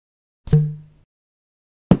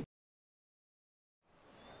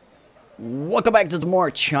Welcome back to some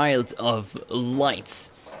more Child of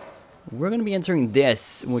Light. We're going to be entering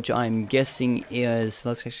this, which I'm guessing is...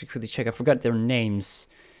 Let's actually quickly check. I forgot their names.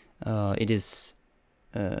 It is...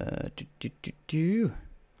 Complete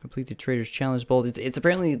the Trader's Challenge Bolt. It's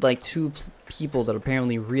apparently like two people that are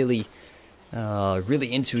apparently really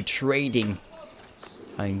into trading.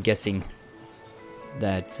 I'm guessing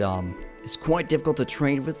that it's quite difficult to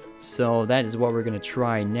trade with. So that is what we're going to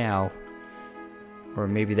try now. Or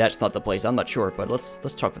maybe that's not the place, I'm not sure, but let's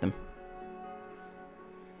talk with him.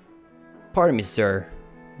 Pardon me, sir.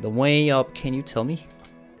 The way up, can you tell me?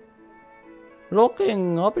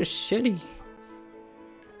 Looking up a city.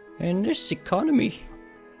 In this economy,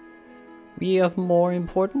 we have more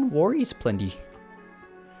important worries plenty.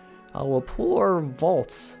 Our poor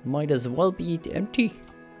vaults might as well be empty.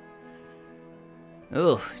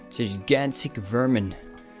 Ugh, gigantic vermin.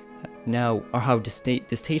 Now, or how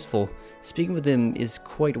distasteful. Speaking with them is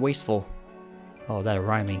quite wasteful. Oh, that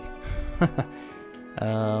rhyming.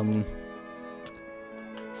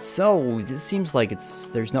 So, this seems like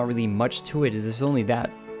there's not really much to it. There's only that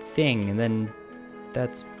thing, and then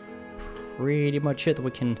that's pretty much it. We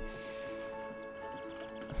can,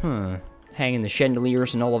 hang in the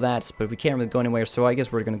chandeliers and all of that, but we can't really go anywhere, so I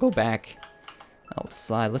guess we're gonna go back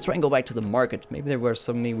outside. Let's try and go back to the market. Maybe there was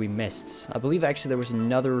something we missed. I believe actually there was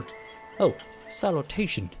another... Oh,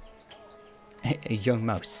 salutation. A young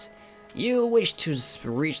mouse. You wish to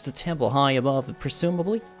reach the temple high above,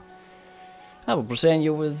 presumably? I will present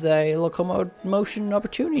you with a locomotion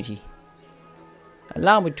opportunity.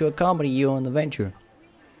 Allow me to accompany you on the venture.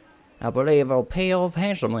 I believe I'll pay off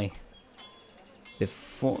handsomely.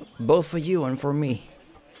 Both for you and for me.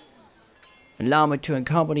 Allow me to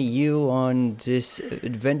accompany you on this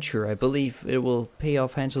adventure. I believe it will pay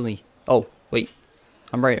off handsomely. Oh, wait.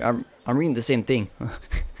 I'm right. I'm reading the same thing.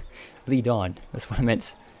 Lead on. That's what I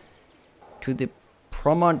meant. To the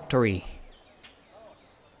promontory.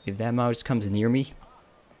 If that mouse comes near me,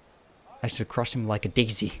 I should crush him like a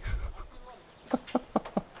daisy.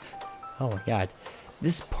 Oh my god.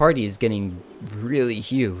 This party is getting really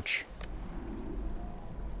huge.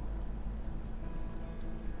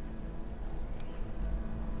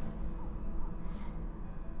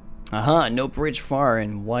 Aha, no bridge far,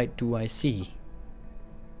 and what do I see?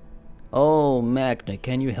 Oh, Magna,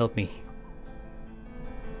 can you help me?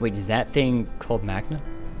 Wait, is that thing called Magna?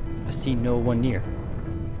 I see no one near.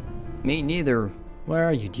 Me neither. Where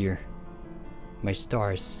are you, dear? My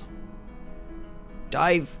stars.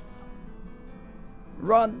 Dive!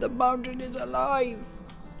 Run, the mountain is alive!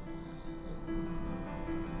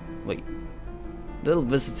 Wait. Little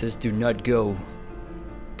visitors do not go.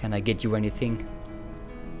 Can I get you anything?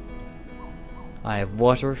 I have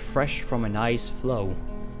water fresh from an ice flow.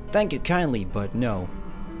 Thank you kindly, but no.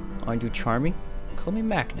 Aren't you charming? Call me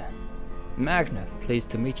Magna. Magna, pleased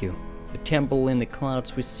to meet you. The temple in the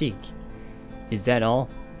clouds we seek. Is that all?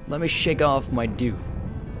 Let me shake off my dew.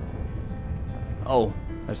 Oh,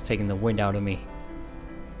 that's taking the wind out of me.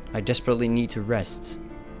 I desperately need to rest.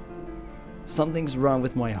 Something's wrong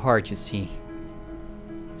with my heart, you see.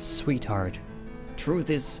 Sweetheart. Truth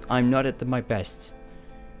is, I'm not at my best.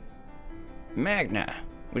 Magna,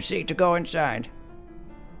 we seek to go inside.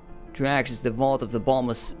 To access the vault of the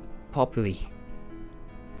Balmus Populi.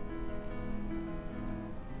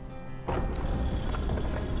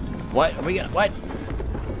 What? Are we gonna... What?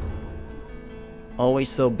 Always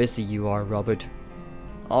so busy you are, Robert.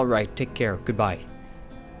 Alright, take care. Goodbye.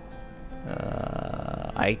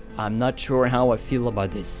 I'm not sure how I feel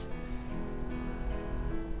about this.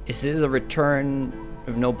 Is this a return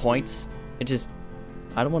of no points? It just...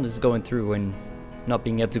 I don't want this going through and not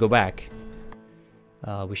being able to go back.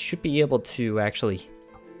 We should be able to, actually.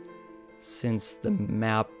 Since the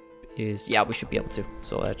map is... Yeah, we should be able to.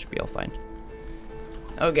 So that should be all fine.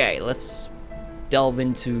 Okay, let's delve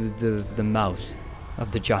into the mouth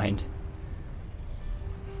of the giant.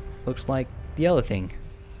 Looks like the other thing.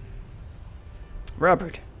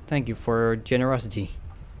 Robert, thank you for your generosity.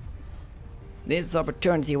 This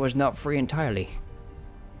opportunity was not free entirely.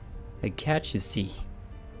 A catch, you see.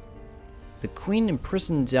 The Queen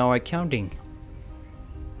imprisoned our accounting.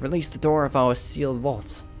 Released the door of our sealed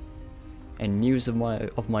vault. And news of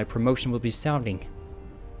my promotion will be sounding.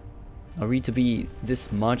 Are we to be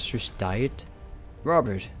this monstrous diet?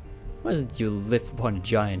 Robert, why is it you live upon a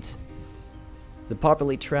giant? The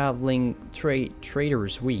popularly traveling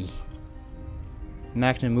traders we.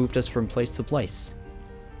 Magna moved us from place to place.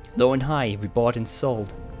 Low and high we bought and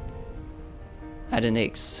sold. At an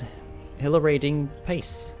exhilarating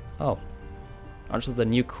pace. Oh. Until the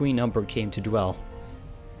new Queen Umber came to dwell.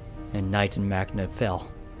 And night and Magna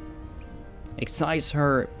fell. Excise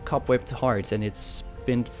her cobwebbed heart, and it's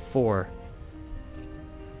spent 4.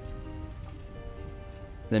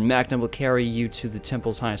 Then Magna will carry you to the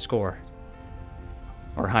temple's high score.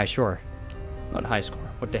 Or high shore. Not high score.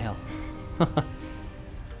 What the hell?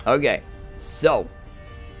 Okay, so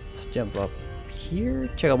let's jump up here.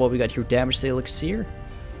 Check out what we got here. Damage elixir.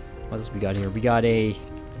 What else we got here? We got a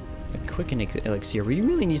quicken elixir. We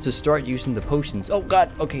really need to start using the potions. Oh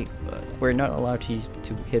god, okay. We're not allowed to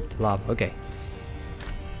hit the lava. Okay.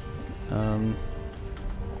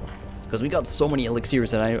 Because we got so many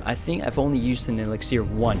elixirs and I think I've only used an elixir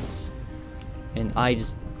once. And I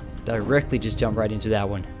just directly just jumped right into that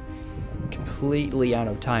one. Completely out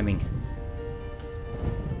of timing.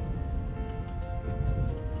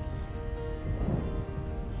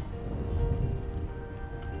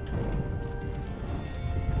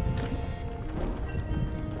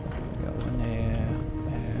 Got one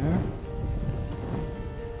there.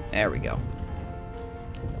 There we go.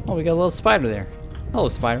 Oh, we got a little spider there. Hello,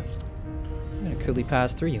 spider. I'm gonna quickly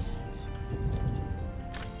pass through you.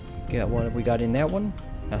 Got what have we got in that one?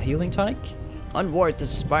 A healing tonic? Unward the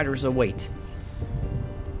spiders await.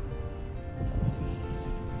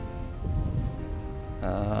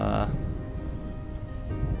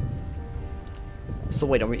 So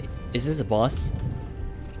wait, is this a boss?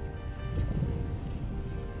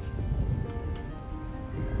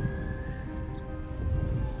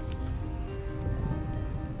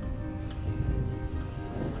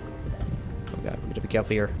 Oh god, we gotta be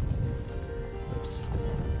careful here. Oops.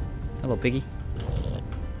 Hello, piggy.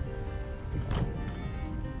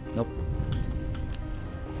 Nope.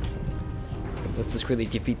 Let's just really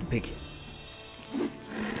defeat the pig.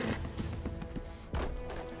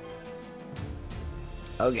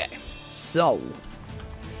 Okay, so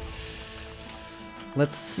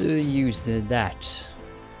let's use that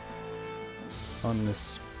on the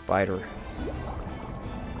spider.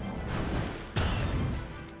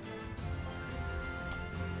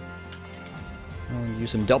 I'll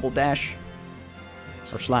use some double dash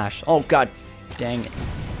or slash. Oh god, dang it.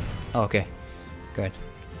 Oh, okay, good.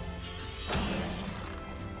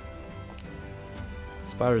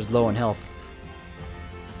 Spider's low on health.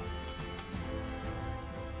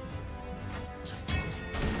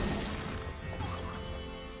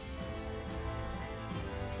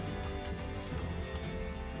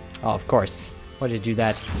 Oh, of course. Why did you do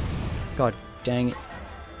that? God dang it.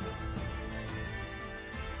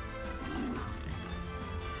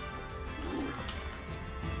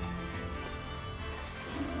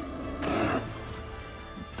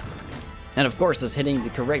 And of course, it's hitting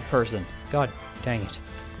the correct person. God dang it.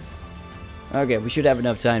 Okay, we should have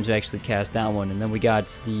enough time to actually cast that one. And then we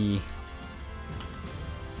got the...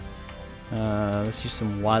 let's use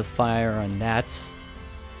some wildfire on that.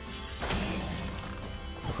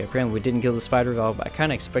 Okay, apparently we didn't kill the spider. Oh, I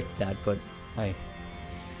kind of expected that, but hey.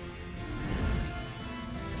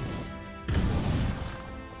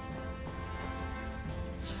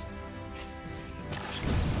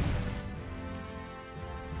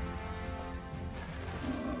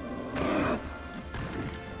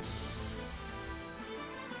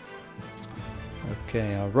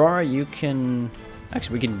 Okay, Aurora, you can...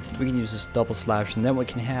 Actually, we can use this double slash, and then we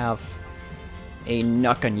can have a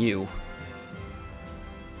knock on you.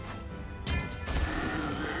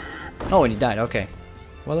 Oh, and he died. Okay.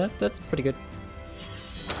 Well, that's pretty good.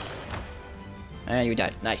 And you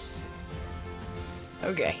died. Nice.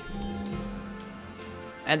 Okay.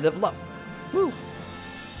 And level up. Woo.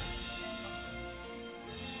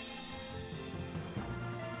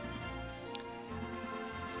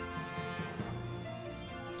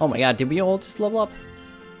 Oh my god, did we all just level up?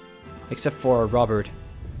 Except for Robert.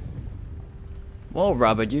 Whoa,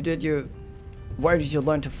 Robert, you did your... Where did you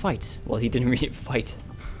learn to fight? Well, he didn't really fight.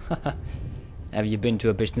 Have you been to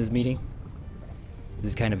a business meeting?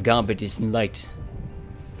 This kind of gambit isn't light.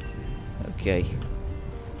 Okay.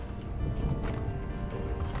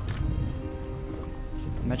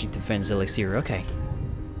 Magic defense elixir, okay.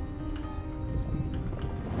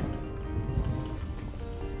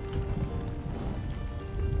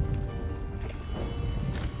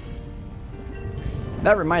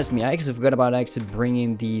 That reminds me, I actually forgot about actually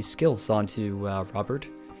bringing the skills onto Robert.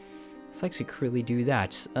 Let's actually quickly do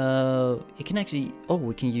that. It can actually... Oh,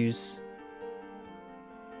 we can use...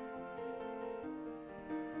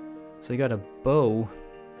 So you got a bow.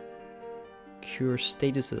 Cure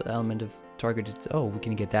status element of targeted... Oh, we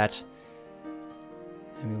can get that.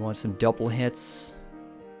 And we want some double hits.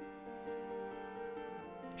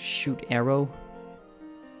 Shoot arrow.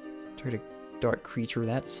 Target a dark creature.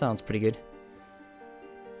 That sounds pretty good.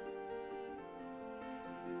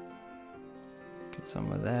 Get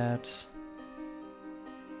some of that.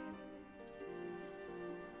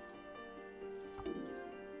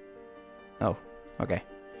 Okay.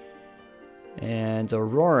 And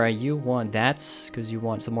Aurora, you want that because you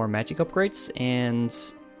want some more magic upgrades. And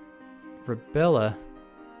Rebella,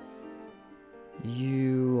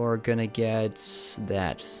 you are gonna get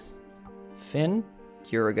that. Finn,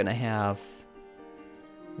 you're gonna have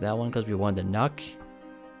that one because we want the Nuck.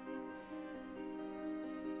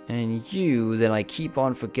 And you, then I keep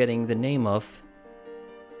on forgetting the name of.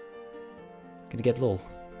 Gonna get Lul.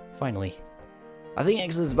 Finally. I think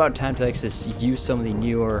actually it's about time to actually use some of the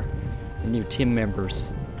new team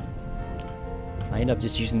members. I end up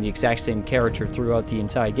just using the exact same character throughout the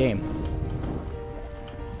entire game.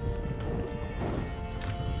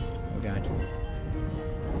 Oh god.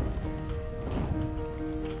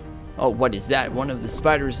 Oh, what is that? One of the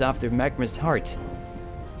spiders after Magma's heart.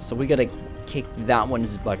 So we gotta kick that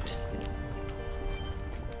one's butt.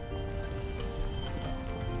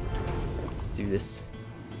 Let's do this.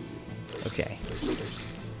 Okay.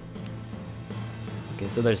 Okay,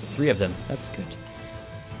 so there's 3 of them. That's good.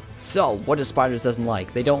 So, what do spiders doesn't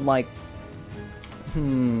like? They don't like...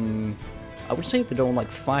 I would say they don't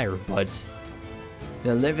like fire, but...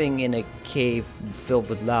 they're living in a cave filled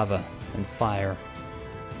with lava and fire.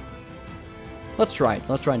 Let's try it.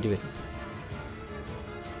 Let's try and do it.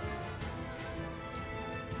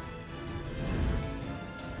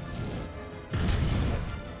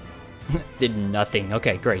 Did nothing.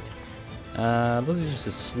 Okay, great. Let's use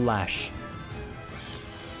a slash.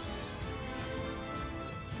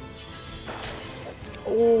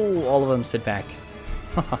 Oh, all of them sit back.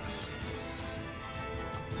 Try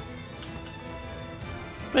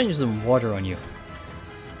to use some water on you.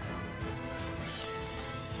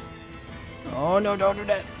 Oh no, don't do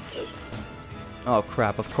that. Oh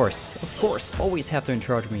crap, of course. Of course, always have to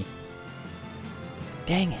encounter me.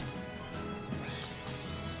 Dang it.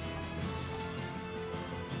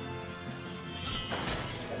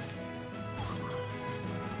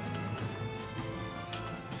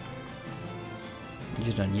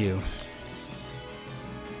 Use it on you.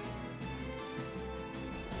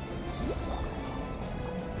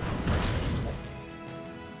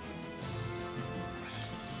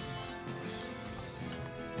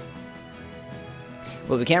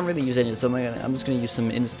 Well, we can't really use any, so I'm just gonna use some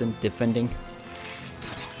instant defending.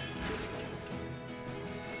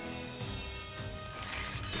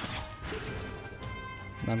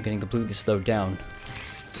 I'm getting completely slowed down.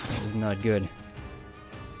 That is not good.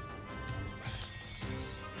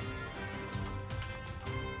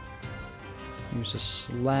 Use a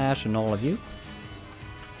slash on all of you.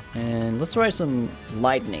 And let's try some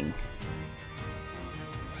lightning.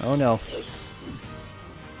 Oh no.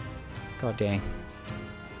 God dang.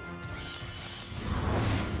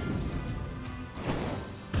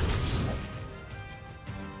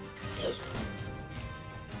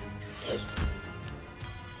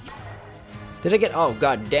 Did I get... oh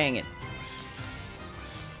god dang it.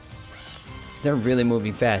 They're really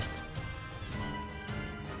moving fast.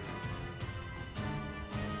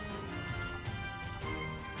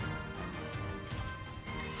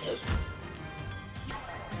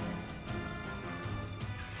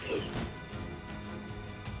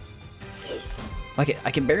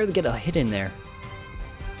 I can barely get a hit in there.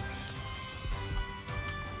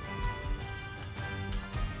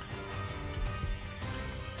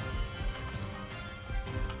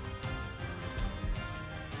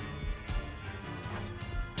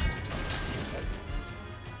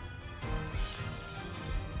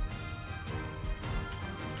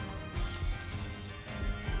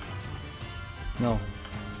 No.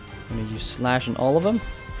 I'm gonna use slash on all of them.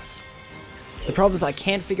 The problem is I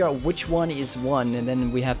can't figure out which one is one, and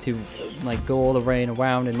then we have to like go all the way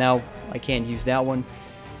around, and now I can't use that one.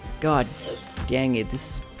 God dang it,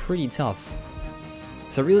 this is pretty tough.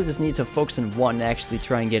 So I really just need to focus on one and actually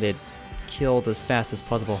try and get it killed as fast as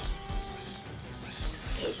possible.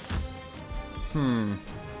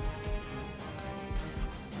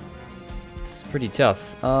 It's pretty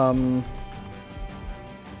tough.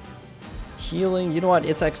 Healing, you know what,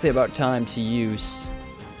 it's actually about time to use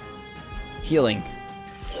healing.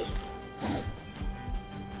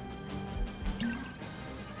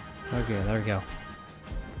 Okay, there we go.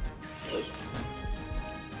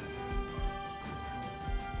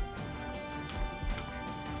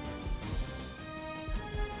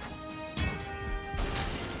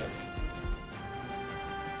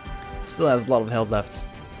 Still has a lot of health left.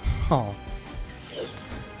 Oh.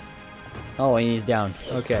 Oh, and he's down.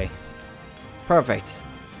 Okay. Perfect.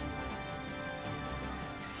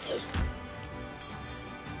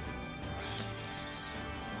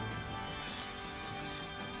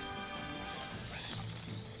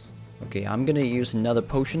 Okay, I'm gonna use another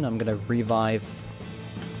potion. I'm gonna revive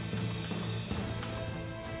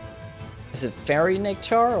Is it fairy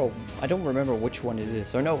nectar? Or I don't remember which one is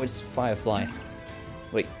this. Or no, it's firefly.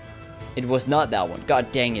 Wait, it was not that one.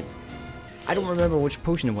 God dang it. I don't remember which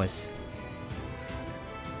potion it was.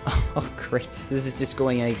 Oh, great. This is just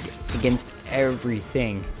going against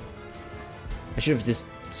everything. I should have just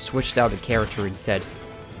switched out a character instead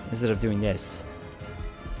of doing this.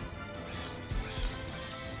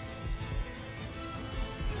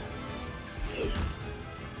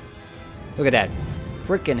 Look at that.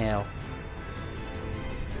 Frickin' hell.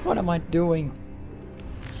 What am I doing?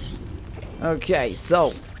 Okay,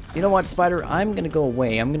 so, you know what, Spider? I'm gonna go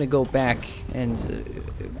away. I'm gonna go back and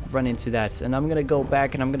run into that. And I'm gonna go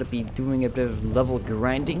back and I'm gonna be doing a bit of level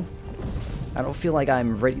grinding. I don't feel like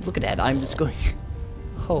I'm ready. Look at that. I'm just going...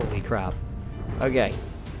 Holy crap. Okay.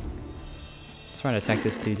 Let's try to attack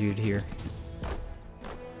this dude here.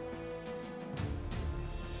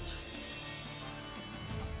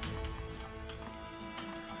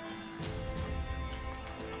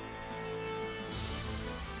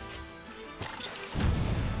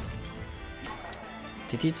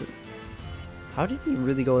 Did he... How did he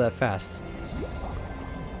really go that fast?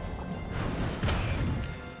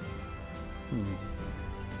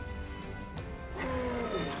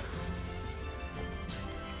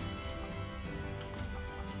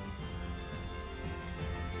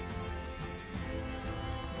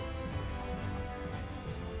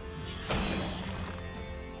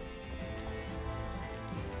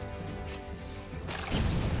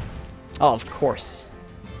 Oh, of course.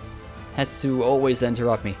 Has to always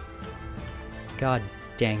interrupt me. God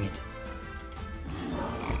dang it.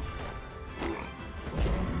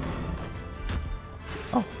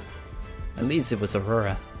 Oh. At least it was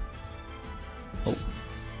Aurora. Oh.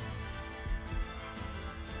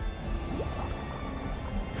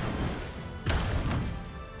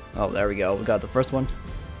 Oh, there we go. We got the first one.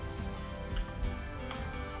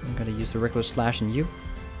 I'm gonna use the regular slash on you.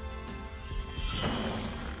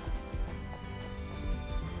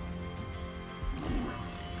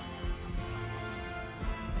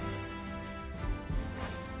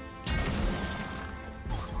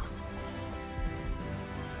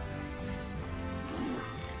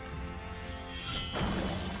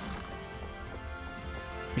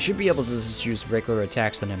 We should be able to just use regular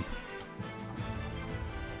attacks on him.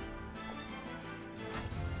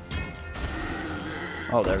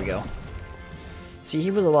 Oh, there we go. See, he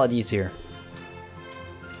was a lot easier.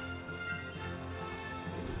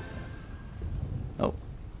 Oh.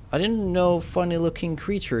 I didn't know funny looking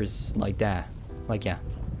creatures like that. Like, yeah.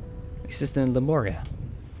 Exist in Lemuria.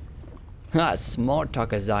 Ha, smart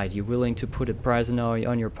talk aside, you willing to put a price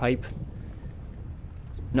on your pipe?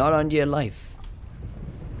 Not on your life.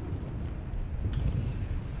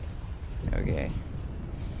 Okay.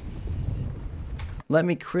 Let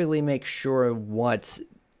me quickly make sure what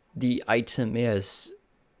the item is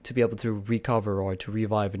to be able to recover or to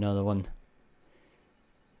revive another one.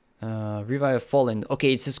 Revive Fallen.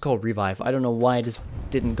 Okay, it's just called Revive. I don't know why I just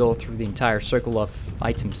didn't go through the entire circle of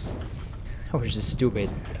items. That was just stupid.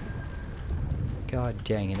 God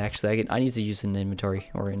dang it. Actually, I need to use an inventory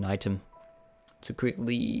or an item to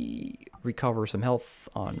quickly recover some health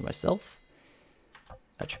on myself.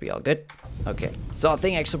 That should be all good. Okay, so I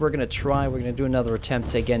think actually we're gonna do another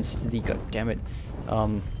attempt against the, god damn it,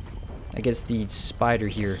 against the spider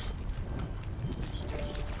here.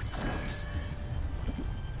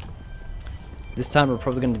 This time we're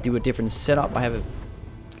probably gonna do a different setup.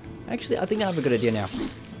 Actually, I think I have a good idea now.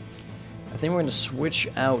 I think we're gonna switch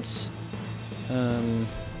out,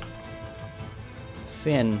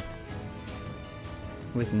 Finn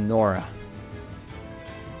with Nora.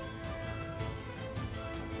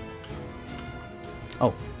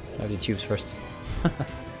 Oh, I have the tubes first.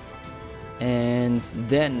 And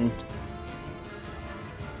then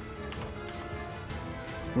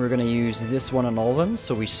we're gonna use this one on all of them,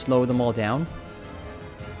 so we slow them all down.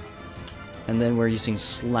 And then we're using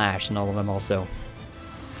slash on all of them also.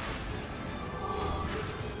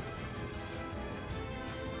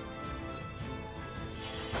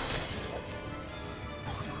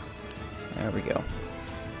 There we go.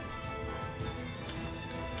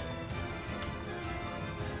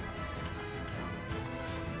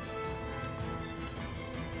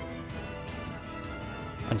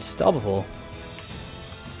 Unstoppable.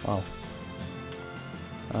 Wow.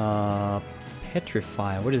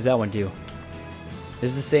 Petrify. What does that one do?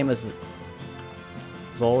 Is the same as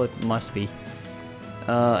lol? It must be.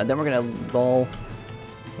 And then we're gonna lol.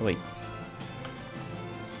 Oh, wait.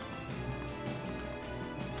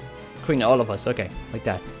 Queen all of us. Okay, like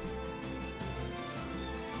that.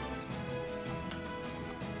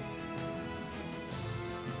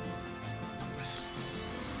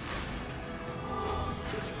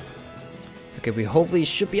 Okay, we hopefully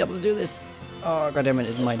should be able to do this. Oh, goddammit,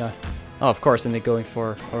 it might not. Oh, of course, and they're going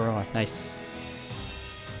for Aurora. Nice.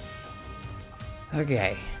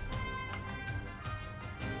 Okay.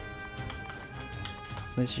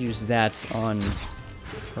 Let's use that on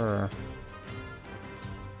her.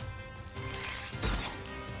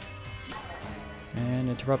 And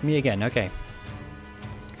interrupt me again. Okay.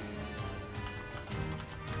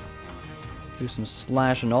 Do some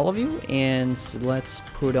slash on all of you, and let's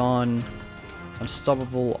put on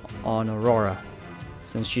Unstoppable on Aurora,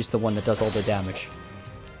 since she's the one that does all the damage.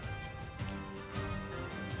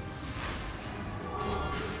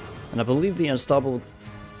 And I believe the Unstoppable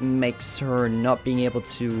makes her not being able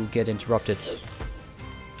to get interrupted.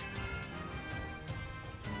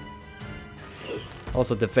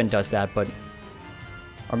 Also, Defend does that, but...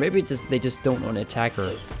 Or maybe they just don't want to attack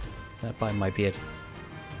her. That might be it.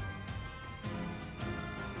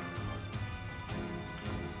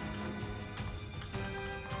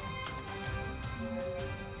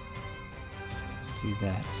 Let's do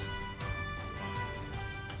that.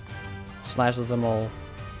 Slashes them all.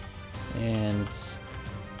 And...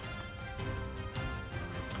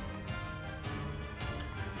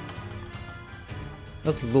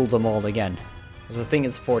 let's lure them all again. Because I think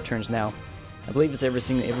it's 4 turns now. I believe it's every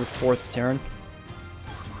 4th turn.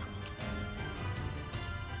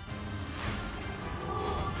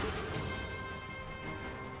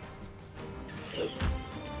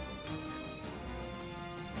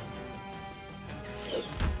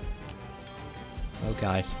 Oh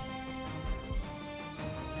god.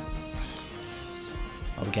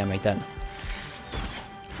 Oh, we can't make that.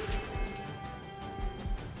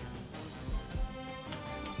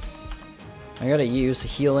 I gotta use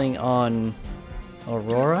healing on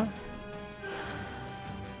Aurora.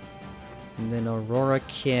 And then Aurora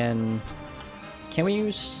can we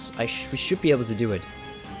use... we should be able to do it.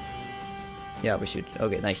 Yeah, we should.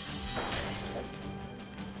 Okay, nice.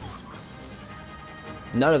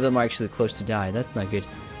 None of them are actually close to die. That's not good.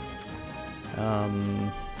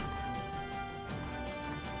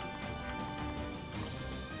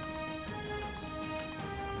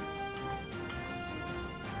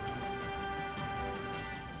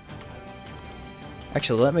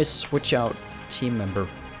 Actually, let me switch out team member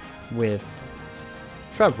with...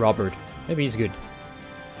 try Robert. Maybe he's good.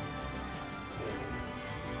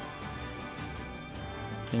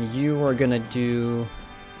 And you are gonna do...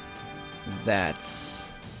 that.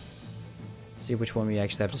 See which one we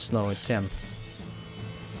actually have to slow. It's him.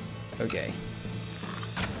 Okay.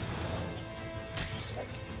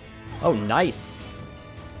 Oh, nice!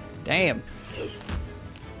 Damn!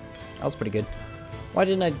 That was pretty good. Why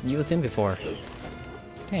didn't I use him before?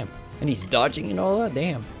 Damn. And he's dodging and all that?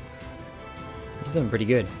 Damn. He's doing pretty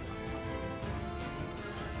good.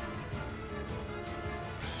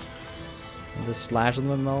 And just slash them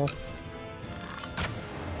and all.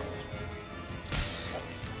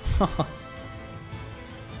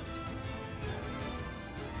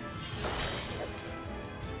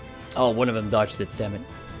 Oh, one of them dodged it, damn it.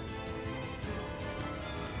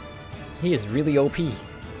 He is really OP.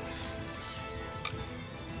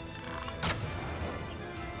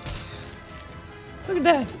 Look at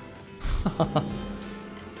that!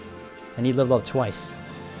 And he leveled up twice.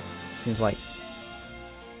 Seems like.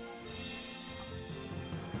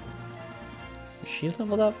 She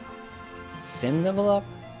leveled up? Finn leveled up?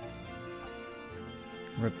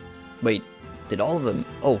 Wait, did all of them?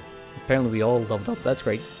 Oh, apparently we all leveled up. That's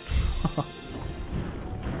great.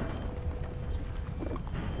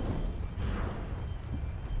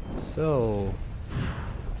 So...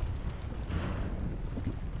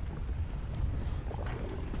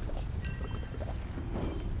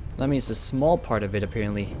 that means a small part of it,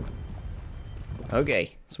 apparently.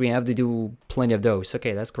 Okay, so we have to do plenty of those.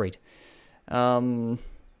 Okay, that's great.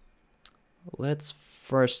 Let's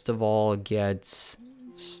first of all get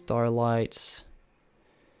Starlight.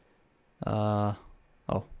 Oh,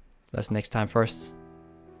 that's next time first.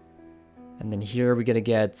 And then here we're gonna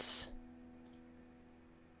get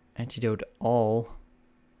Antidote All.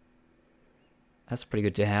 That's pretty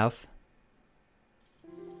good to have.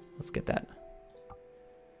 Let's get that.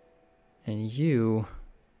 And you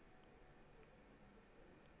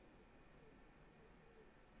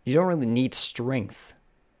don't really need strength.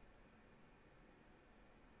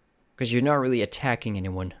 Because you're not really attacking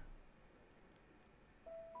anyone.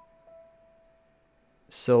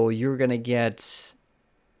 So you're gonna get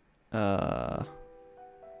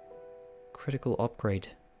critical upgrade.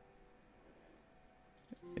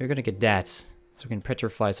 You're gonna get that. So we can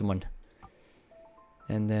petrify someone.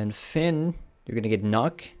 And then Finn, you're gonna get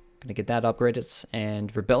knock. Gonna get that upgraded.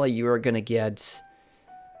 And Rebella, you are gonna get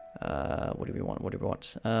What do we want? What do we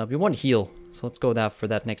want? We want heal, so let's go for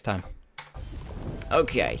that next time.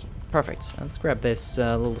 Okay, perfect. Let's grab this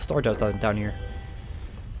little stardust down here.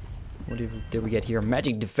 What did we get here?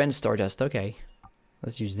 Magic defense stardust. Okay,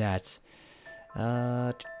 let's use that.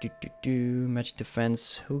 Magic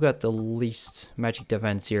defense. Who got the least magic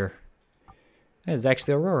defense here? It's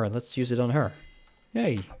actually Aurora. Let's use it on her.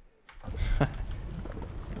 Yay.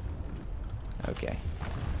 Okay.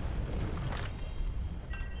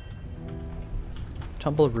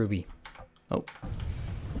 Tumble Ruby.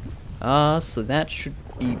 Oh. So that should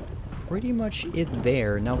be pretty much it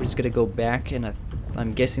there. Now we're just gonna go back, and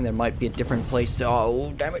I'm guessing there might be a different place.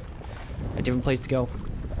 Oh, damn it. A different place to go.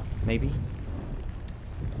 Maybe.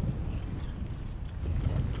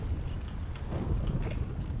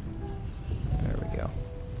 There we go.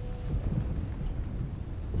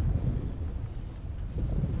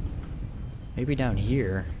 Maybe down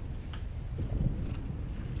here.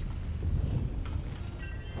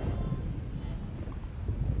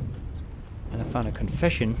 And I found a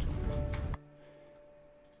confession.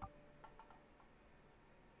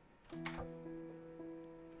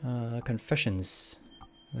 Confessions.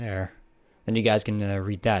 There. Then you guys can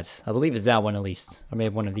read that. I believe it's that one at least. Or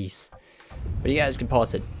maybe one of these. But you guys can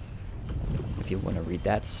pause it if you want to read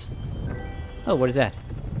that. Oh, what is that?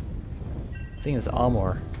 I think it's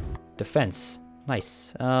armor. Defense.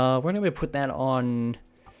 Nice. We're gonna put that on...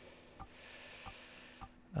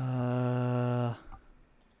 I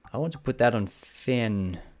want to put that on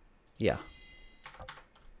Finn. Yeah.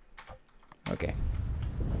 Okay.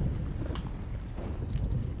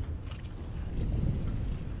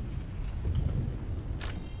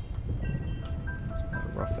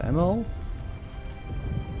 Rough ammo.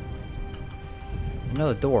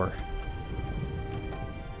 Another door.